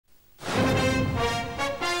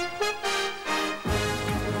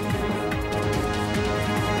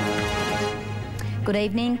Good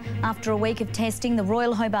evening. After a week of testing, the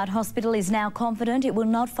Royal Hobart Hospital is now confident it will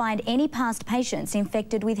not find any past patients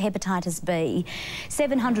infected with hepatitis B.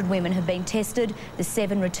 700 women have been tested. The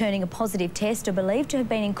 7 returning a positive test are believed to have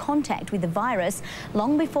been in contact with the virus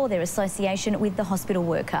long before their association with the hospital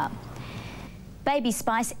worker. Baby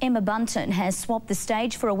Spice Emma Bunton has swapped the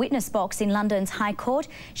stage for a witness box in London's High Court.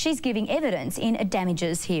 She's giving evidence in a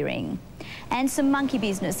damages hearing. And some monkey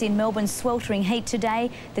business in Melbourne's sweltering heat today.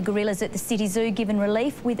 The gorillas at the City Zoo given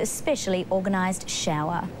relief with a specially organised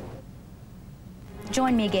shower.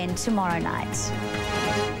 Join me again tomorrow night.